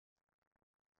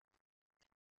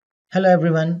Hello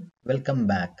everyone, welcome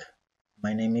back.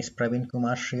 My name is Praveen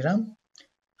Kumar Sriram.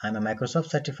 I'm a Microsoft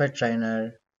certified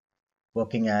trainer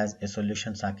working as a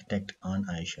solutions architect on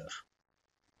Azure.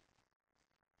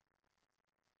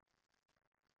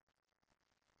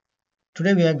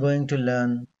 Today we are going to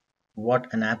learn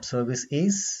what an app service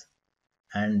is,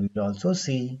 and we'll also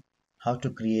see how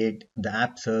to create the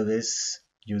app service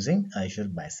using Azure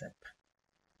Bicep.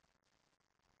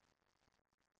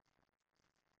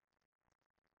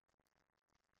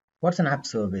 What's an app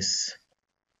service?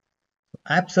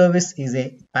 App service is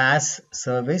a PaaS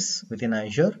service within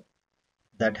Azure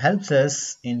that helps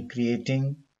us in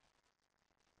creating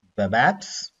web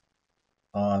apps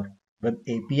or web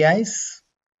APIs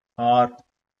or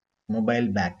mobile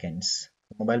backends.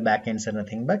 Mobile backends are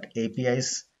nothing but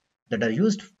APIs that are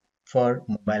used for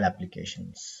mobile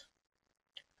applications.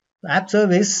 The app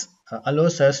service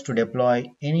allows us to deploy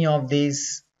any of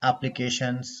these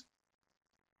applications,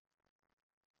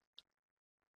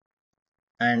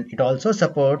 and it also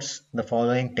supports the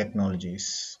following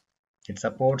technologies. It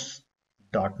supports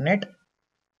 .NET,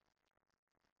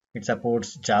 it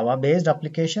supports Java based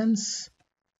applications,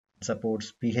 it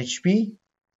supports PHP,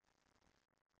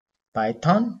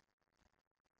 Python,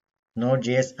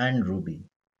 Node.js and Ruby.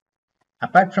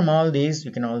 Apart from all these, you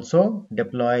can also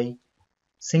deploy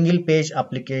single page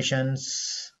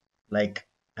applications like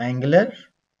Angular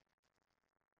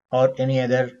or any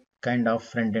other kind of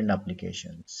front-end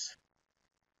applications.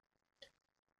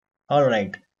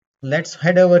 Alright, let's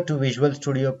head over to Visual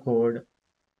Studio Code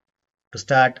to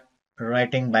start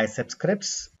writing bicep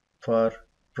scripts for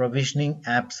provisioning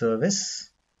app service.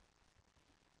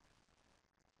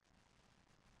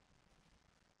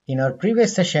 In our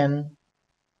previous session,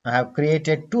 I have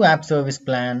created two app service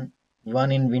plan,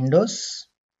 one in Windows,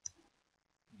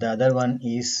 the other one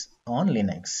is on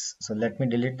Linux. So let me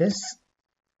delete this.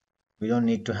 We don't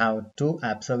need to have two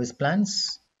app service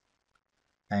plans.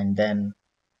 And then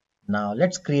now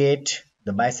let's create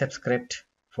the bicep script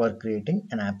for creating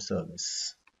an app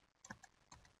service.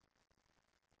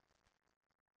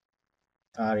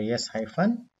 res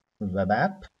hyphen web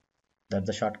app, that's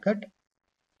the shortcut.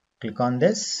 Click on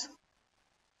this.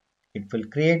 It will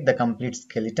create the complete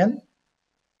skeleton.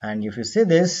 And if you see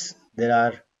this, there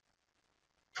are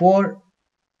four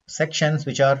sections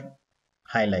which are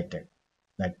highlighted.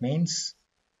 That means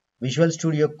Visual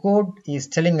Studio Code is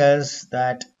telling us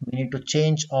that we need to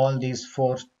change all these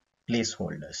four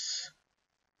placeholders.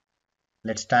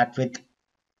 Let's start with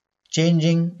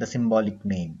changing the symbolic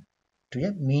name to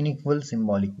a meaningful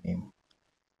symbolic name.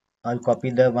 I'll copy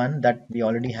the one that we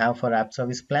already have for app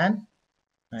service plan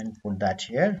and put that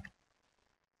here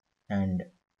and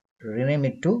rename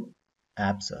it to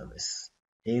app service.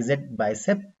 AZ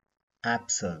Bicep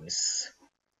app service.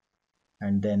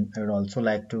 And then I would also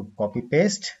like to copy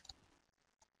paste.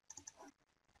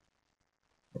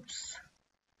 Oops.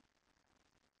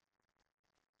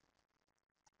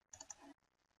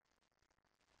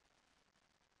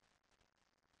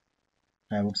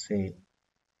 I would say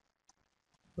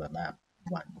web app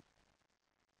 1.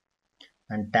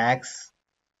 And tags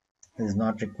is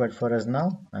not required for us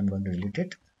now. I'm going to delete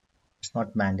it. It's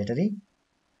not mandatory.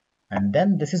 And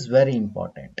then this is very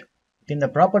important. In the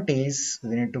properties,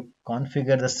 we need to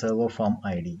configure the server form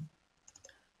ID.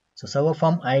 So server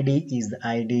form ID is the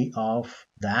ID of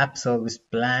the app service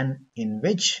plan in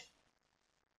which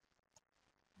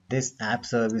this app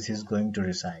service is going to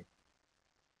reside.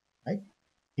 Right?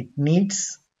 It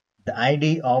needs the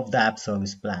ID of the app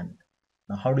service plan.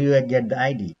 Now, how do you get the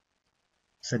ID?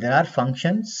 So there are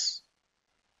functions.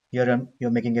 You're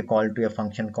making a call to a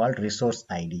function called resource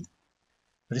ID.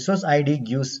 Resource ID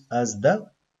gives us the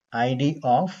ID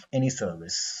of any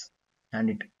service, and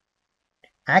it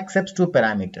accepts two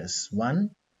parameters.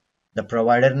 One, the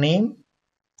provider name,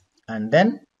 and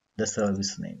then the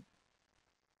service name.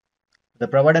 The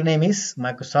provider name is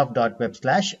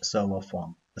microsoft.web/server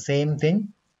form. The same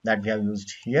thing that we have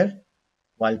used here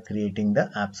while creating the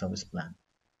app service plan.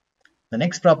 The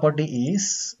next property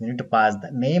is we need to pass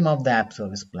the name of the app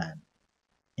service plan.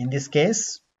 In this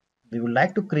case, we would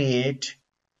like to create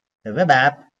a web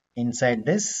app inside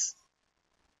this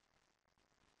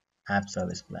app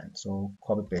service plan. So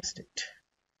copy paste it.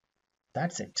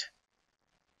 That's it.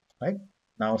 Right?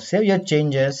 Now save your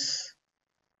changes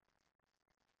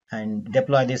and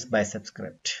deploy this bicep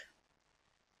script.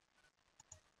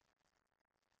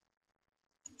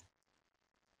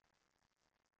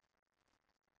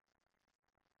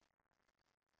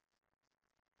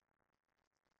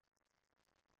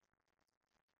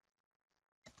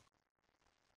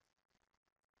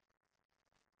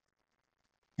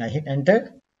 I hit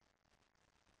enter.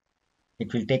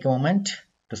 It will take a moment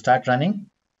to start running.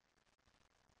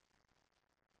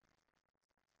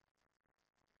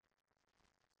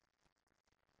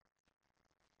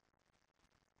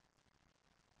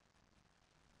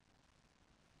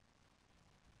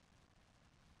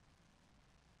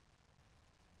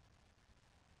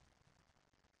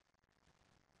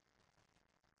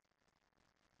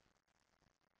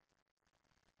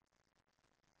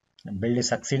 The build is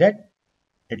succeeded.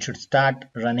 It should start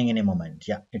running in a moment.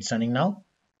 Yeah, it's running now.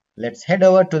 Let's head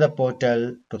over to the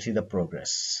portal to see the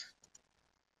progress.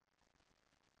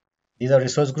 These are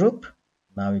resource group.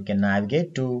 Now we can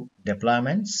navigate to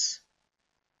deployments.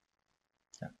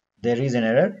 There is an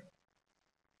error.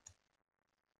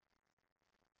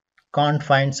 Can't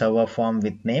find server form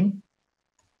with name.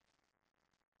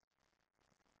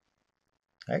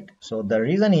 Right. So the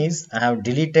reason is I have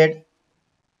deleted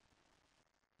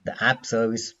the app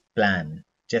service plan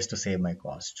just to save my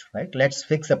cost. Right. Let's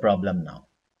fix the problem now.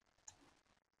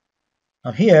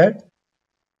 Now here,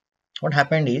 what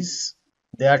happened is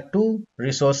there are two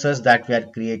resources that we are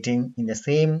creating in the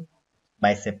same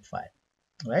bicep file.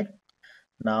 Right.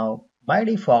 Now by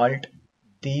default,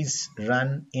 these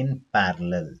run in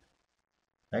parallel.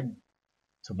 Right.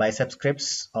 So bicep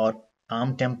scripts or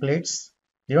ARM templates,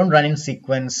 they don't run in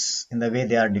sequence in the way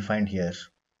they are defined here.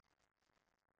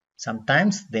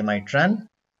 Sometimes they might run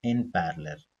in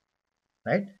parallel,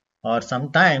 right? Or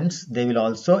sometimes they will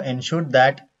also ensure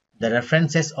that the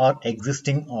references are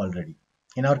existing already.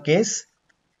 In our case,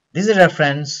 this is a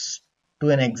reference to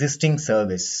an existing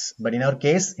service, but in our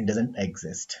case, it doesn't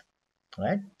exist,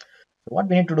 right? So what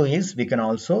we need to do is we can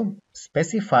also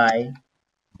specify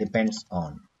depends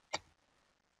on.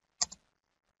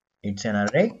 It's an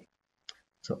array.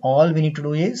 So all we need to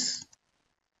do is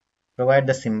provide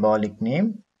the symbolic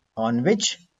name on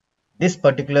which this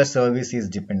particular service is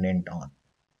dependent on.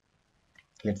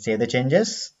 Let's save the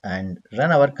changes and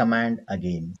run our command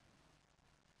again.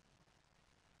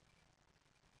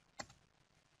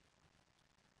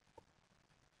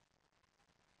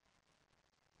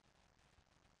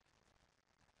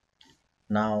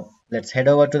 Now let's head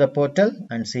over to the portal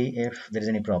and see if there is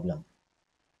any problem.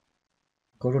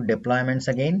 Go to deployments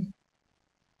again.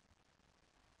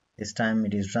 This time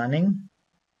it is running.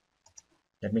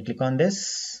 Let me click on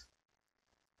this.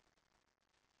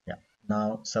 Yeah.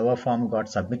 Now server form got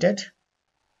submitted.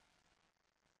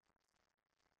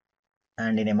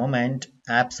 And in a moment,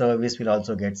 app service will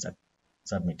also get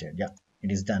submitted. Yeah,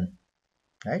 it is done.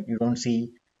 Right? You don't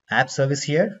see app service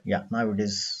here. Yeah, now it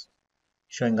is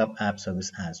showing up app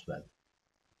service as well.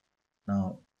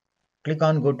 Now click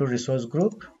on go to resource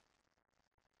group.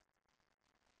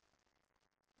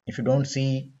 If you don't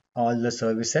see all the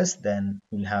services, then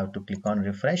you'll have to click on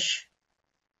refresh.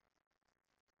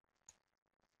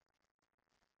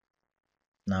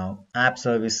 Now app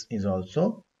service is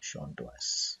also shown to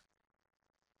us.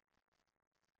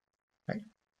 Right?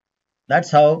 That's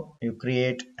how you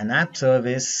create an app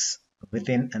service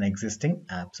within an existing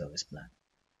app service plan.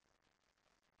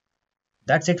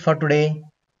 That's it for today.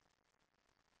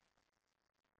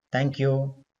 Thank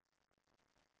you.